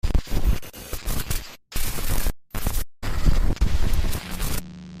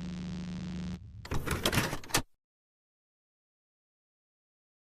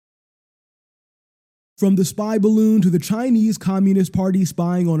From the spy balloon to the Chinese Communist Party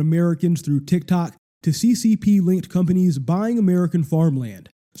spying on Americans through TikTok to CCP-linked companies buying American farmland,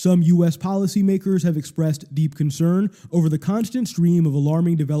 some U.S. policymakers have expressed deep concern over the constant stream of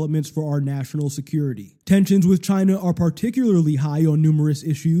alarming developments for our national security. Tensions with China are particularly high on numerous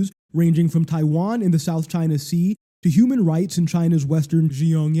issues, ranging from Taiwan in the South China Sea to human rights in China's western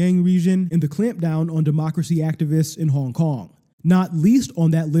Xinjiang region and the clampdown on democracy activists in Hong Kong. Not least on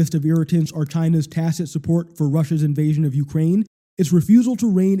that list of irritants are China's tacit support for Russia's invasion of Ukraine, its refusal to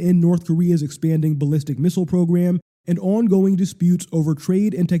rein in North Korea's expanding ballistic missile program, and ongoing disputes over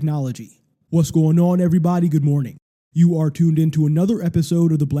trade and technology. What's going on, everybody? Good morning. You are tuned into another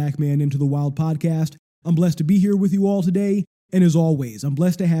episode of the Black Man Into the Wild podcast. I'm blessed to be here with you all today, and as always, I'm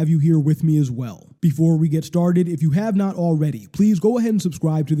blessed to have you here with me as well. Before we get started, if you have not already, please go ahead and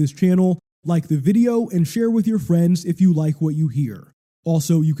subscribe to this channel, like the video, and share with your friends if you like what you hear.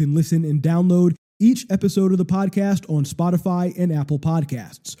 Also, you can listen and download each episode of the podcast on Spotify and Apple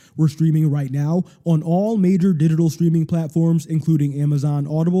Podcasts. We're streaming right now on all major digital streaming platforms, including Amazon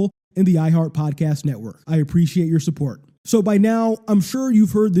Audible and the iHeart Podcast Network. I appreciate your support. So by now, I'm sure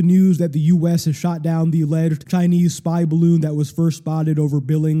you've heard the news that the U.S. has shot down the alleged Chinese spy balloon that was first spotted over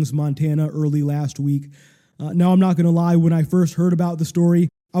Billings, Montana early last week. Now, I'm not going to lie, when I first heard about the story,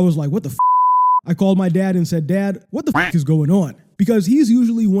 I was like, what the f***? I called my dad and said, Dad, what the f*** is going on? Because he's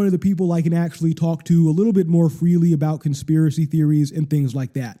usually one of the people I can actually talk to a little bit more freely about conspiracy theories and things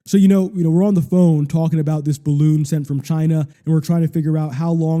like that. So, we're on the phone talking about this balloon sent from China, and we're trying to figure out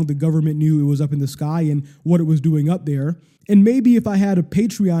how long the government knew it was up in the sky and what it was doing up there. And maybe if I had a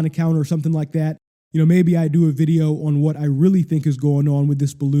Patreon account or something like that, maybe I'd do a video on what I really think is going on with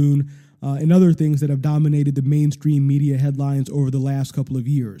this balloon and other things that have dominated the mainstream media headlines over the last couple of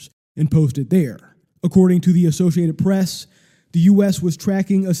years, and post it there. According to the Associated Press, the U.S. was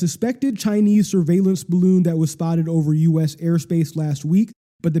tracking a suspected Chinese surveillance balloon that was spotted over U.S. airspace last week,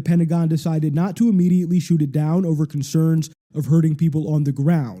 but the Pentagon decided not to immediately shoot it down over concerns of hurting people on the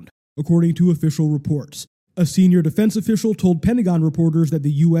ground, according to official reports. A senior defense official told Pentagon reporters that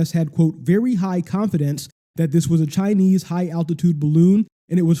the U.S. had, quote, very high confidence that this was a Chinese high-altitude balloon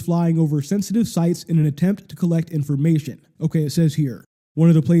and it was flying over sensitive sites in an attempt to collect information. Okay, it says here, one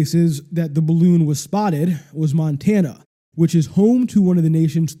of the places that the balloon was spotted was Montana, which is home to one of the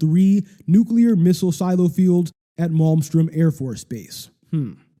nation's 3 nuclear missile silo fields at Malmstrom Air Force Base.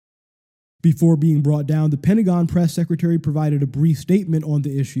 Before being brought down, the Pentagon press secretary provided a brief statement on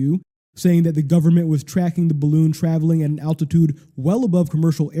the issue, saying that the government was tracking the balloon traveling at an altitude well above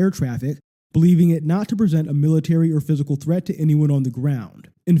commercial air traffic, believing it not to present a military or physical threat to anyone on the ground.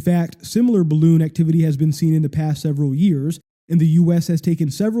 In fact, similar balloon activity has been seen in the past several years, and the U.S. has taken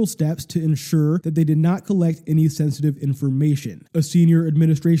several steps to ensure that they did not collect any sensitive information. A senior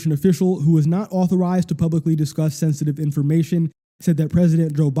administration official who was not authorized to publicly discuss sensitive information said that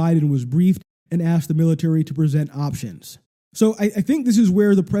President Joe Biden was briefed and asked the military to present options. So I think this is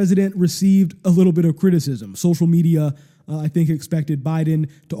where the president received a little bit of criticism. Social media, I think, expected Biden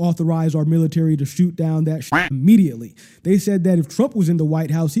to authorize our military to shoot down that shit immediately. They said that if Trump was in the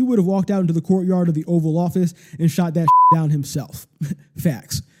White House, he would have walked out into the courtyard of the Oval Office and shot that shit down himself.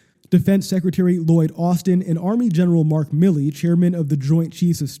 Facts. Defense Secretary Lloyd Austin and Army General Mark Milley, chairman of the Joint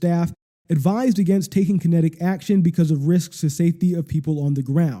Chiefs of Staff, advised against taking kinetic action because of risks to safety of people on the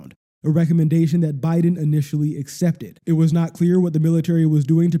ground, a recommendation that Biden initially accepted. It was not clear what the military was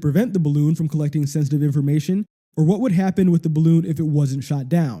doing to prevent the balloon from collecting sensitive information, or what would happen with the balloon if it wasn't shot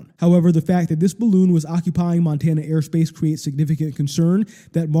down. However, the fact that this balloon was occupying Montana airspace creates significant concern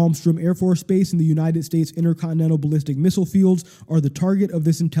that Malmstrom Air Force Base and the United States intercontinental ballistic missile fields are the target of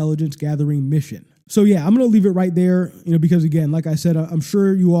this intelligence gathering mission. So yeah, I'm going to leave it right there, because again, like I said, I'm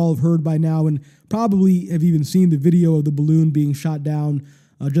sure you all have heard by now and probably have even seen the video of the balloon being shot down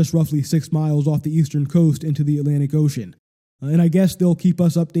just roughly 6 miles off the eastern coast into the Atlantic Ocean. And I guess they'll keep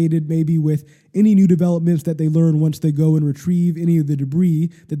us updated maybe with any new developments that they learn once they go and retrieve any of the debris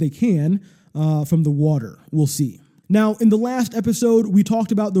that they can from the water. We'll see. Now, in the last episode, we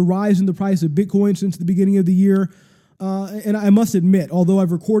talked about the rise in the price of Bitcoin since the beginning of the year. And I must admit, although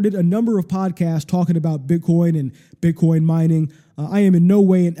I've recorded a number of podcasts talking about Bitcoin and Bitcoin mining, I am in no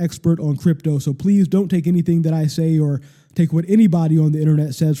way an expert on crypto. So please don't take anything that I say or take what anybody on the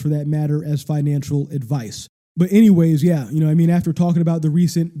internet says for that matter as financial advice. But anyways, yeah, after talking about the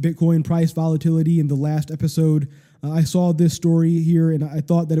recent Bitcoin price volatility in the last episode, I saw this story here and I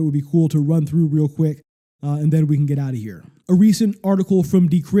thought that it would be cool to run through real quick and then we can get out of here. A recent article from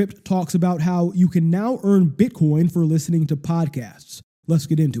Decrypt talks about how you can now earn Bitcoin for listening to podcasts. Let's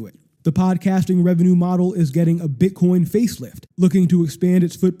get into it. The podcasting revenue model is getting a Bitcoin facelift, looking to expand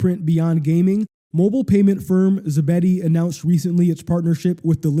its footprint beyond gaming. Mobile payment firm Zebedee announced recently its partnership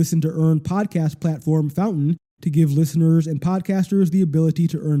with the Listen to Earn podcast platform Fountain to give listeners and podcasters the ability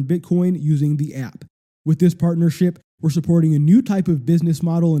to earn Bitcoin using the app. With this partnership, we're supporting a new type of business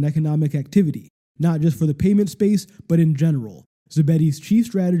model and economic activity, not just for the payment space, but in general, Zebedee's Chief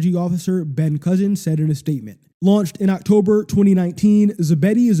Strategy Officer Ben Cousins said in a statement. Launched in October 2019,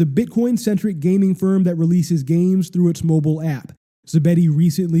 Zebedee is a Bitcoin-centric gaming firm that releases games through its mobile app. Zebedee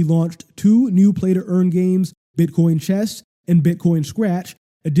recently launched 2 new play-to-earn games, Bitcoin Chess and Bitcoin Scratch,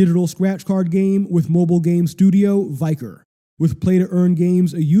 a digital scratch card game with mobile game studio Viker. With play-to-earn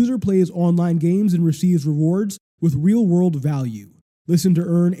games, a user plays online games and receives rewards with real-world value. Listen to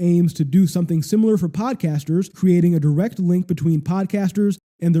Earn aims to do something similar for podcasters, creating a direct link between podcasters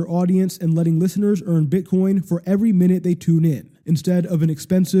and their audience and letting listeners earn Bitcoin for every minute they tune in. Instead of an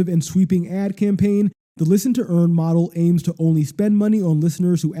expensive and sweeping ad campaign, the Listen to Earn model aims to only spend money on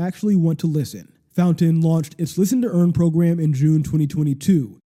listeners who actually want to listen. Fountain launched its Listen to Earn program in June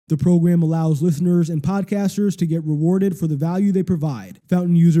 2022. The program allows listeners and podcasters to get rewarded for the value they provide.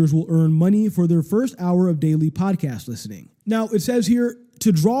 Fountain users will earn money for their first hour of daily podcast listening. Now, it says here,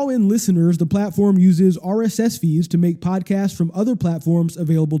 to draw in listeners, the platform uses RSS feeds to make podcasts from other platforms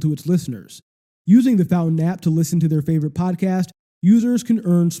available to its listeners. Using the Fountain app to listen to their favorite podcast, users can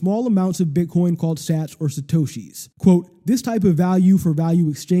earn small amounts of Bitcoin called sats or satoshis. Quote, this type of value for value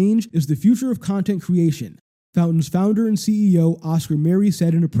exchange is the future of content creation, Fountain's founder and CEO Oscar Mary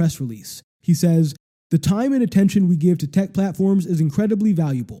said in a press release. He says, the time and attention we give to tech platforms is incredibly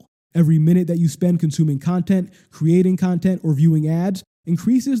valuable. Every minute that you spend consuming content, creating content, or viewing ads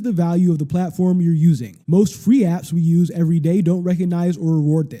increases the value of the platform you're using. Most free apps we use every day don't recognize or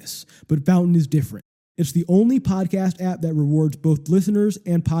reward this, but Fountain is different. It's the only podcast app that rewards both listeners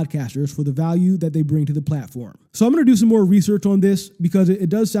and podcasters for the value that they bring to the platform. So I'm going to do some more research on this because it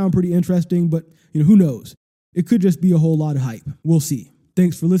does sound pretty interesting, but who knows? It could just be a whole lot of hype. We'll see.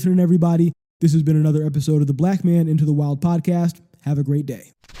 Thanks for listening, everybody. This has been another episode of the Black Man Into the Wild podcast. Have a great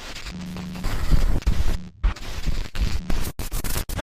day.